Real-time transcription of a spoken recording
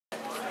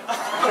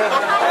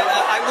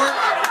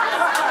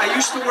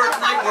used to work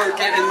night work,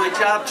 and my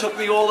job took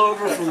me all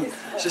over from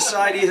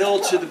Society Hill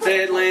to the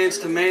Badlands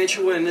to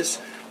Mantua, and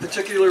this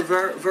particular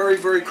very,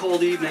 very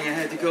cold evening I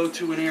had to go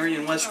to an area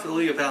in West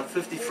Philly about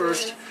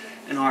 51st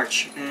and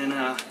Arch, and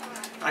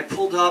I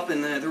pulled up,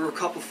 and there were a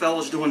couple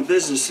fellas doing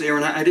business there,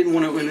 and I didn't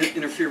want to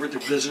interfere with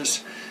their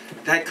business.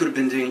 That could have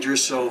been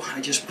dangerous, so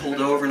I just pulled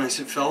over and I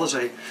said, fellas,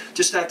 I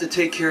just have to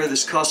take care of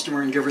this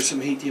customer and give her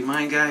some heat. Do you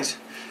mind, guys?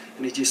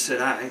 And they just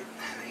said, I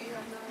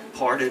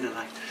parted, and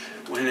I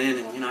went in,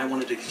 and I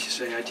wanted to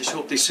say, I just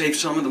hope they save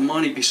some of the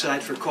money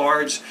besides for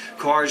cars,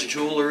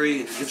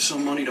 jewelry, and give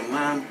some money to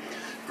mom,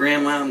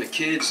 grandma, and the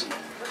kids, and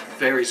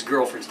various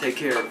girlfriends. Take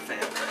care of the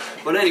family.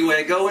 But anyway,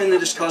 I go into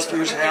this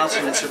customer's house,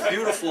 and it's a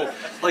beautiful,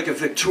 like a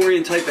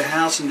Victorian type of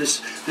house. And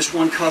this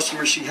one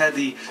customer, she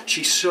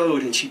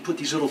sewed, and she put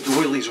these little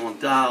doilies on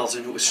dolls,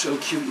 and it was so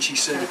cute. And she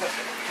said,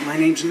 "My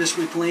name's Miss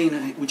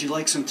McLean. Would you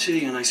like some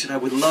tea?" And I said, "I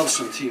would love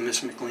some tea,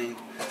 Miss McLean."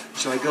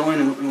 So I go in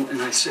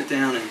and I sit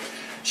down, and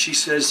she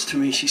says to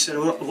me, she said,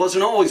 "Well, it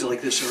wasn't always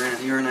like this around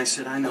here." And I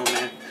said, "I know,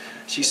 man."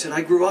 She said,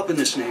 "I grew up in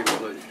this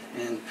neighborhood,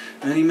 and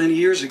many, many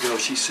years ago,"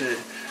 she said,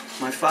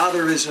 "my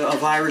father is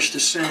of Irish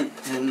descent,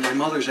 and my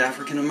mother's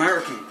African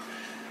American.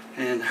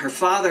 And her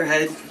father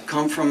had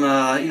come from,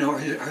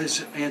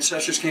 his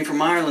ancestors came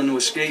from Ireland to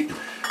escape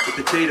the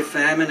potato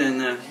famine,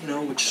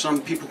 and which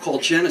some people call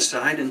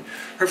genocide. And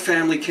her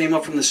family came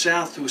up from the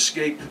south to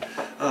escape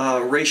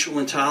racial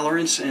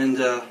intolerance and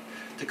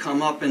to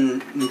come up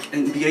and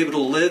be able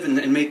to live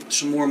and make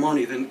some more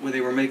money than what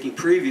they were making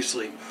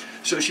previously."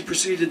 So she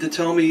proceeded to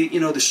tell me,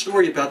 the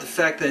story about the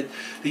fact that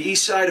the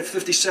east side of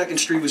 52nd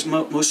Street was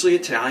mostly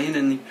Italian,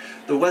 and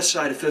the west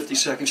side of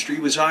 52nd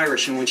Street was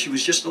Irish. And when she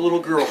was just a little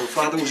girl, her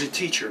father was a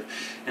teacher,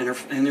 and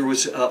there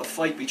was a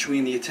fight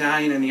between the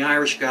Italian and the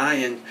Irish guy,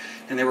 and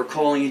they were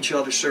calling each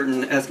other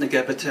certain ethnic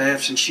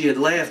epitaphs, and she had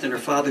laughed, and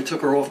her father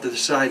took her off to the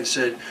side and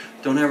said,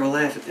 "Don't ever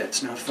laugh at that,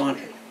 it's not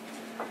funny."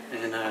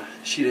 And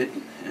she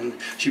didn't. And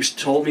she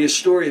told me a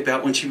story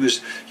about when she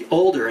was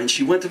older, and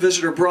she went to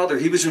visit her brother.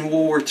 He was in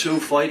World War II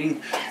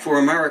fighting for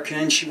America,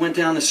 and she went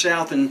down the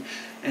south,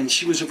 and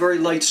she was a very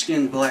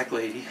light-skinned black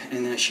lady.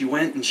 And she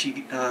went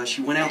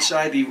went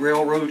outside the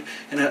railroad,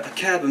 and a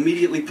cab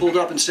immediately pulled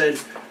up and said,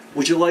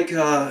 would you like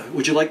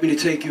me to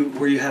take you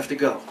where you have to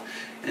go?"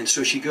 And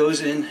so she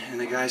goes in, and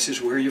the guy says,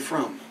 "Where are you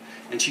from?"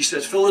 And she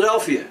says,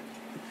 "Philadelphia."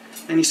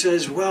 And he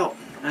says, "Well,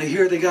 I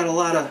hear they got a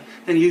lot of,"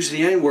 and he used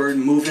the N-word,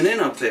 "moving in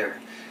up there."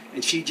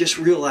 And she just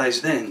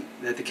realized then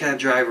that the cab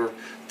driver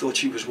thought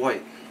she was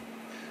white.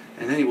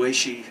 And anyway,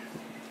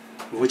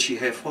 which she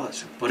half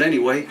was. But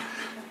anyway,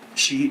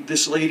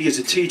 this lady is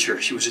a teacher.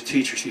 She was a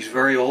teacher. She's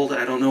very old.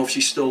 I don't know if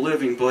she's still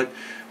living, but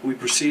we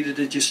proceeded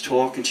to just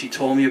talk, and she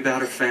told me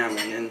about her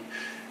family. And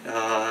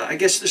I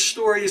guess this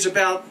story is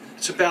about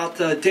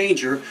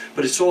danger,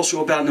 but it's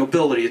also about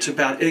nobility. It's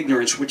about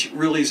ignorance, which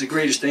really is the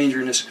greatest danger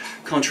in this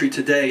country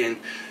today. And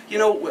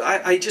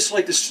I just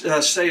like to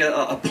say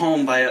a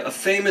poem by a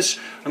famous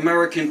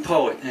American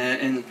poet,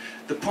 and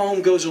the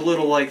poem goes a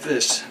little like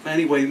this.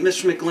 Anyway,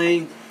 Miss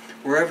McLean,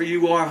 wherever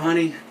you are,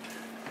 honey,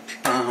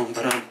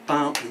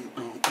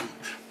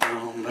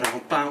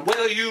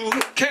 well, you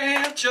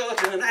can't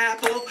judge an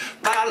apple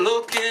by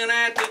looking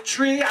at the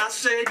tree. I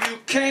said you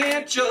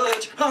can't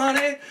judge,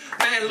 honey,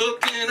 man,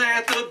 looking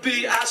at the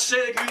bee. I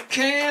said you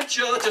can't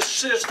judge a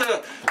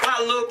sister by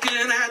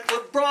looking at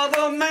the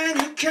brother. Man,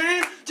 you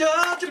can't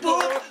judge a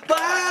book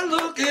by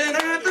looking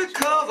at the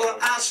cover.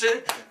 I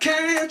said,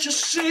 can't you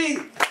see,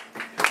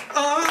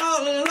 oh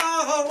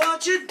Lord,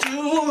 what you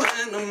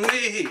doing to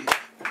me?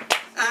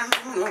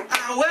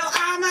 Well,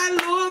 I might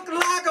look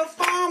like a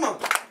farmer,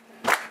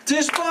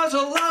 this boy's a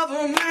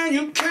lover, man.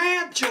 You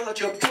can't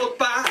judge a book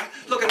by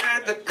looking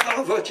at the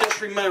cover.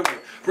 Just remember,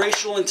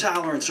 racial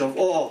intolerance of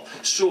all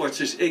sorts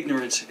is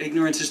ignorance.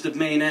 Ignorance is the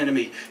main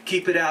enemy.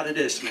 Keep it out of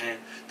this, man.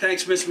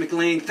 Thanks, Miss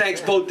McLean.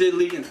 Thanks, Bo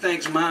Diddley, and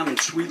thanks, Mom and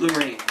Sweet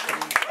Lorraine.